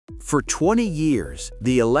For 20 years,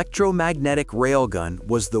 the electromagnetic railgun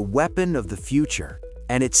was the weapon of the future,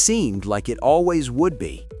 and it seemed like it always would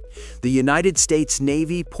be. The United States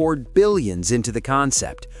Navy poured billions into the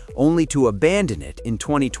concept, only to abandon it in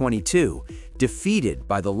 2022, defeated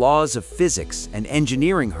by the laws of physics and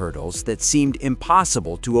engineering hurdles that seemed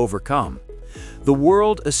impossible to overcome. The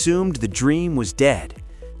world assumed the dream was dead.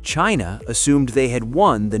 China assumed they had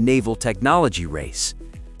won the naval technology race.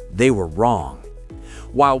 They were wrong.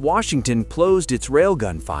 While Washington closed its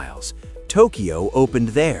railgun files, Tokyo opened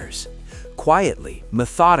theirs. Quietly,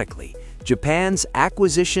 methodically, Japan's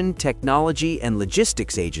Acquisition, Technology and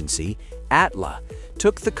Logistics Agency, ATLA,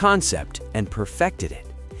 took the concept and perfected it.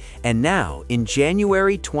 And now, in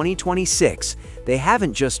January 2026, they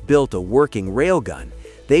haven't just built a working railgun,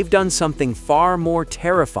 they've done something far more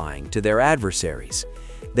terrifying to their adversaries.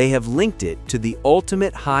 They have linked it to the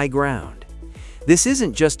ultimate high ground. This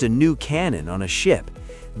isn't just a new cannon on a ship.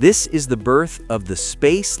 This is the birth of the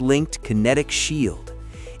Space-Linked Kinetic Shield.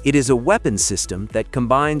 It is a weapon system that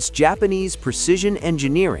combines Japanese precision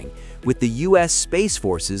engineering with the U.S. Space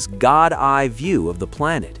Force's God-eye view of the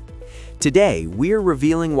planet. Today, we're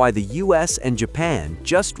revealing why the U.S. and Japan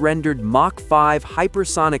just rendered Mach 5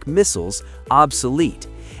 hypersonic missiles obsolete,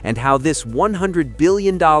 and how this $100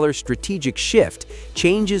 billion strategic shift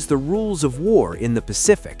changes the rules of war in the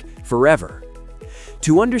Pacific forever.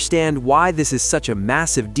 To understand why this is such a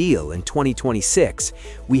massive deal in 2026,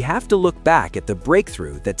 we have to look back at the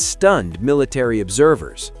breakthrough that stunned military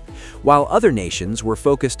observers. While other nations were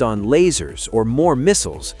focused on lasers or more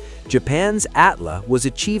missiles, Japan's ATLA was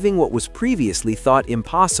achieving what was previously thought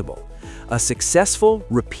impossible: a successful,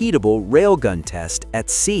 repeatable railgun test at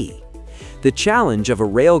sea. The challenge of a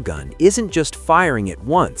railgun isn't just firing it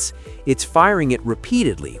once, it's firing it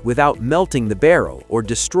repeatedly without melting the barrel or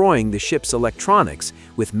destroying the ship's electronics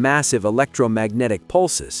with massive electromagnetic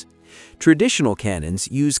pulses. Traditional cannons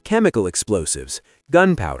use chemical explosives,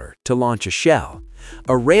 gunpowder, to launch a shell.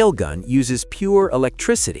 A railgun uses pure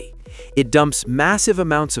electricity. It dumps massive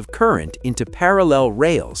amounts of current into parallel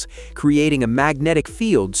rails, creating a magnetic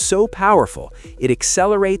field so powerful it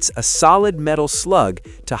accelerates a solid metal slug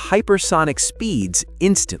to hypersonic speeds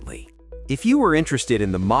instantly. If you were interested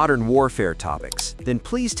in the modern warfare topics, then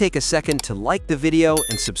please take a second to like the video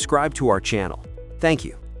and subscribe to our channel. Thank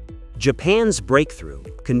you. Japan's breakthrough,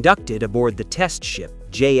 conducted aboard the test ship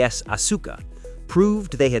JS Asuka,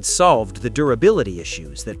 proved they had solved the durability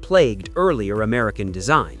issues that plagued earlier American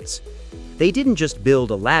designs. They didn't just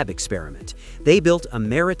build a lab experiment, they built a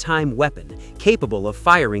maritime weapon capable of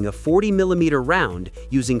firing a 40mm round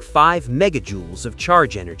using 5 megajoules of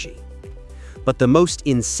charge energy. But the most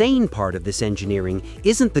insane part of this engineering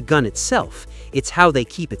isn't the gun itself, it's how they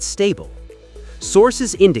keep it stable.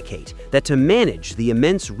 Sources indicate that to manage the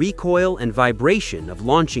immense recoil and vibration of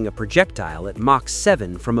launching a projectile at Mach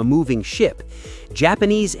 7 from a moving ship,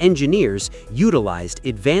 Japanese engineers utilized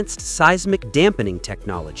advanced seismic dampening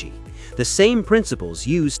technology, the same principles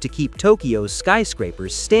used to keep Tokyo's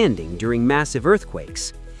skyscrapers standing during massive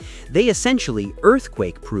earthquakes. They essentially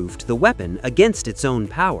earthquake-proofed the weapon against its own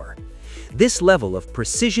power. This level of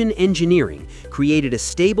precision engineering created a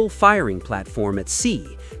stable firing platform at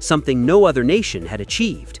sea, something no other nation had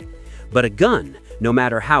achieved. But a gun, no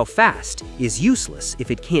matter how fast, is useless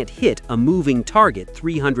if it can't hit a moving target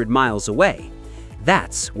 300 miles away.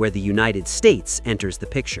 That's where the United States enters the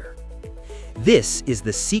picture. This is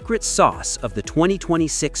the secret sauce of the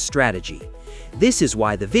 2026 strategy. This is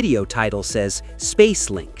why the video title says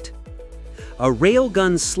Space-Linked. A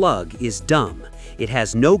railgun slug is dumb. It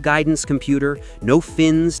has no guidance computer, no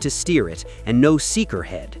fins to steer it, and no seeker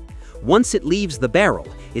head. Once it leaves the barrel,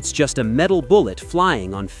 it's just a metal bullet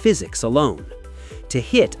flying on physics alone. To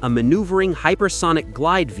hit a maneuvering hypersonic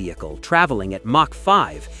glide vehicle traveling at Mach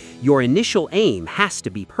 5, your initial aim has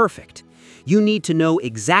to be perfect. You need to know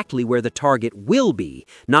exactly where the target will be,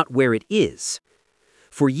 not where it is.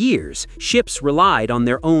 For years, ships relied on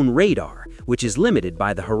their own radar, which is limited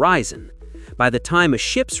by the horizon. By the time a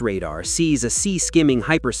ship's radar sees a sea-skimming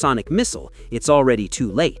hypersonic missile, it's already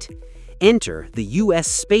too late. Enter the U.S.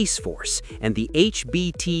 Space Force and the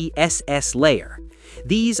HBTSS layer.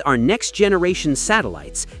 These are next-generation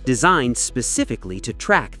satellites designed specifically to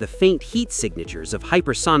track the faint heat signatures of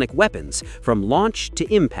hypersonic weapons from launch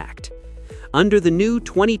to impact. Under the new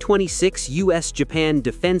 2026 U.S.-Japan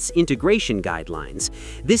Defense Integration Guidelines,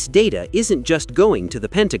 this data isn't just going to the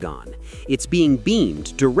Pentagon. It's being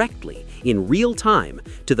beamed directly, in real time,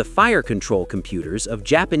 to the fire control computers of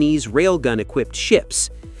Japanese railgun-equipped ships.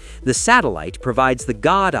 The satellite provides the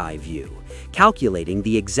God-eye view, calculating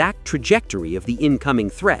the exact trajectory of the incoming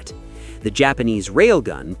threat. The Japanese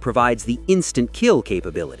railgun provides the instant kill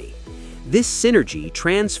capability. This synergy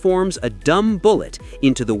transforms a dumb bullet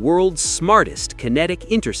into the world's smartest kinetic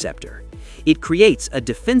interceptor. It creates a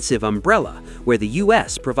defensive umbrella where the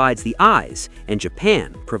US provides the eyes and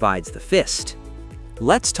Japan provides the fist.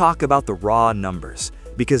 Let's talk about the raw numbers,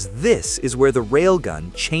 because this is where the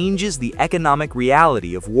railgun changes the economic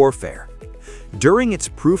reality of warfare. During its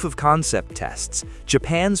proof-of-concept tests,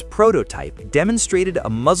 Japan's prototype demonstrated a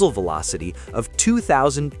muzzle velocity of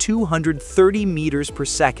 2,230 meters per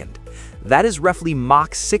second. That is roughly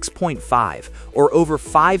Mach 6.5, or over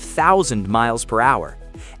 5,000 miles per hour.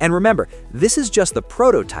 And remember, this is just the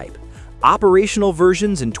prototype. Operational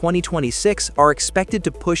versions in 2026 are expected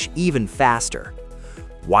to push even faster.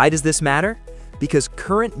 Why does this matter? Because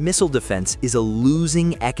current missile defense is a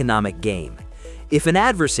losing economic game. If an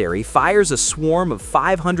adversary fires a swarm of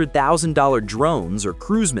 $500,000 drones or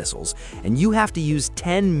cruise missiles, and you have to use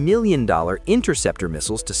 $10 million interceptor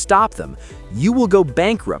missiles to stop them, you will go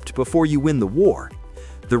bankrupt before you win the war.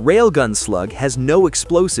 The railgun slug has no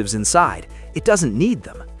explosives inside. It doesn't need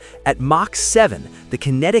them. At Mach 7, the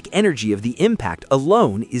kinetic energy of the impact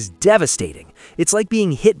alone is devastating. It's like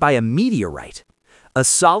being hit by a meteorite. A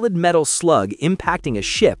solid metal slug impacting a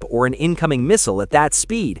ship or an incoming missile at that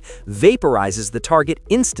speed vaporizes the target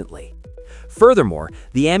instantly. Furthermore,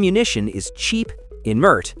 the ammunition is cheap,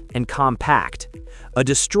 inert, and compact. A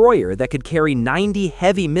destroyer that could carry 90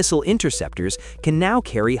 heavy missile interceptors can now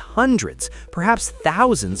carry hundreds, perhaps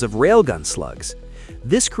thousands of railgun slugs.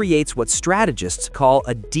 This creates what strategists call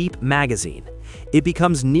a deep magazine. It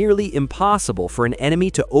becomes nearly impossible for an enemy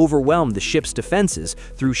to overwhelm the ship's defenses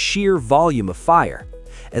through sheer volume of fire.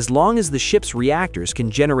 As long as the ship's reactors can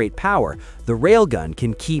generate power, the railgun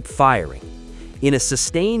can keep firing. In a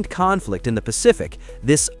sustained conflict in the Pacific,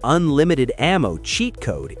 this unlimited ammo cheat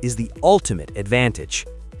code is the ultimate advantage.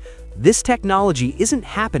 This technology isn't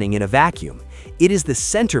happening in a vacuum. It is the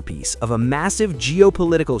centerpiece of a massive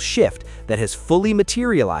geopolitical shift that has fully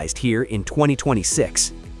materialized here in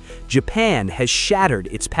 2026. Japan has shattered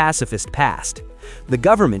its pacifist past. The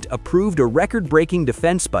government approved a record-breaking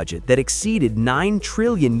defense budget that exceeded 9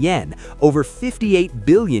 trillion yen, over 58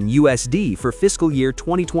 billion USD for fiscal year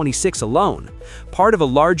 2026 alone, part of a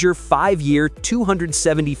larger 5-year,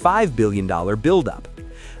 $275 billion buildup.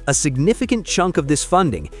 A significant chunk of this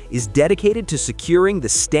funding is dedicated to securing the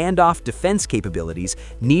standoff defense capabilities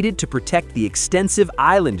needed to protect the extensive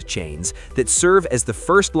island chains that serve as the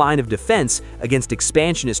first line of defense against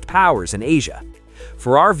expansionist powers in Asia.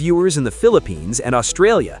 For our viewers in the Philippines and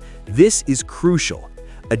Australia, this is crucial.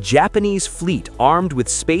 A Japanese fleet armed with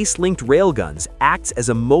space-linked railguns acts as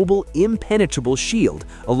a mobile, impenetrable shield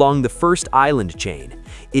along the first island chain.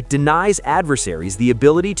 It denies adversaries the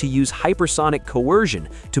ability to use hypersonic coercion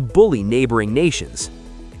to bully neighboring nations.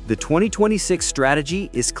 The 2026 strategy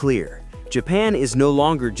is clear. Japan is no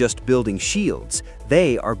longer just building shields,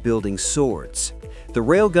 they are building swords. The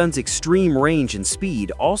railgun's extreme range and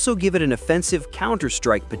speed also give it an offensive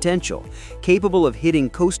counterstrike potential, capable of hitting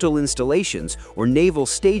coastal installations or naval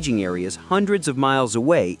staging areas hundreds of miles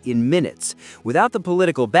away in minutes, without the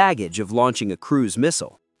political baggage of launching a cruise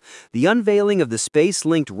missile. The unveiling of the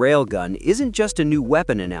Space-Linked Railgun isn't just a new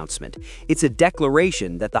weapon announcement, it's a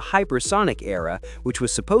declaration that the hypersonic era, which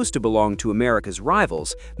was supposed to belong to America's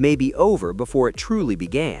rivals, may be over before it truly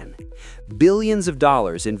began. Billions of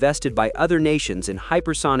dollars invested by other nations in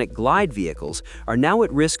hypersonic glide vehicles are now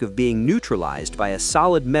at risk of being neutralized by a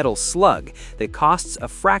solid metal slug that costs a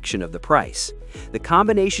fraction of the price. The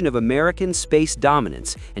combination of American space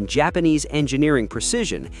dominance and Japanese engineering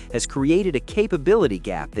precision has created a capability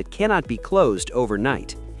gap that cannot be closed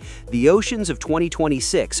overnight. The oceans of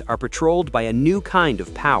 2026 are patrolled by a new kind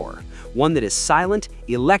of power, one that is silent,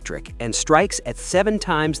 electric, and strikes at 7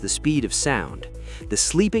 times the speed of sound. The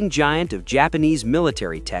sleeping giant of Japanese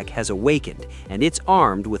military tech has awakened, and it's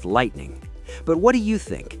armed with lightning. But what do you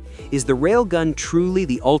think? Is the railgun truly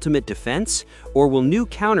the ultimate defense, or will new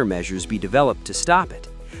countermeasures be developed to stop it?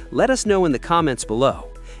 Let us know in the comments below.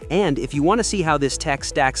 And if you want to see how this tech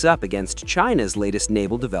stacks up against China's latest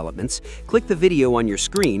naval developments, click the video on your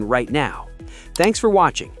screen right now. Thanks for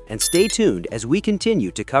watching, and stay tuned as we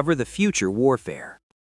continue to cover the future warfare.